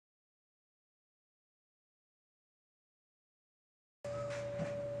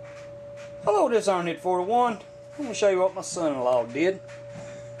Hello, this is Arnett 41. I'm going to show you what my son-in-law did.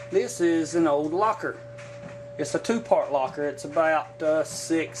 This is an old locker. It's a two-part locker. It's about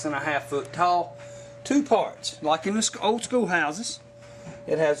 6.5 foot tall. Two parts, like in the old schoolhouses.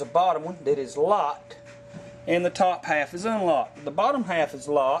 It has a bottom one that is locked, and the top half is unlocked. The bottom half is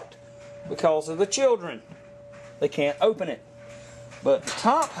locked because of the children. They can't open it. But the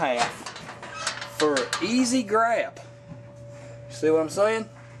top half, for easy grab. See what I'm saying?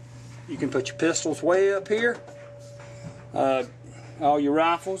 You can put your pistols way up here. All your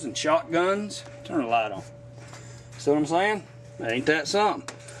rifles and shotguns. Turn the light on. See what I'm saying? Ain't that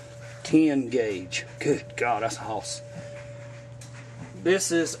something? 10 gauge. Good God, that's a hoss.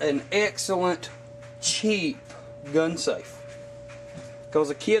 This is an excellent, cheap gun safe. Because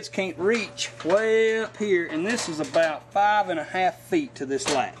the kids can't reach way up here, and this is about 5.5 feet to this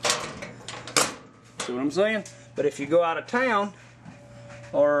latch. See what I'm saying? But if you go out of town,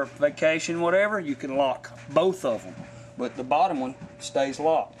 or vacation, whatever, you can lock both of them. But the bottom one stays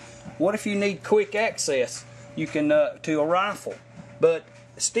locked. What if you need quick access? You can to a rifle, but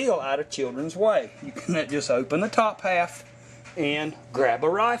still out of children's way. You can just open the top half and grab a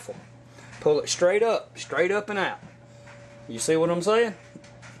rifle. Pull it straight up and out. You see what I'm saying?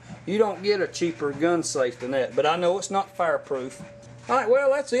 You don't get a cheaper gun safe than that, but I know it's not fireproof. Alright, well,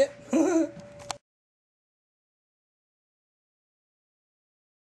 that's it.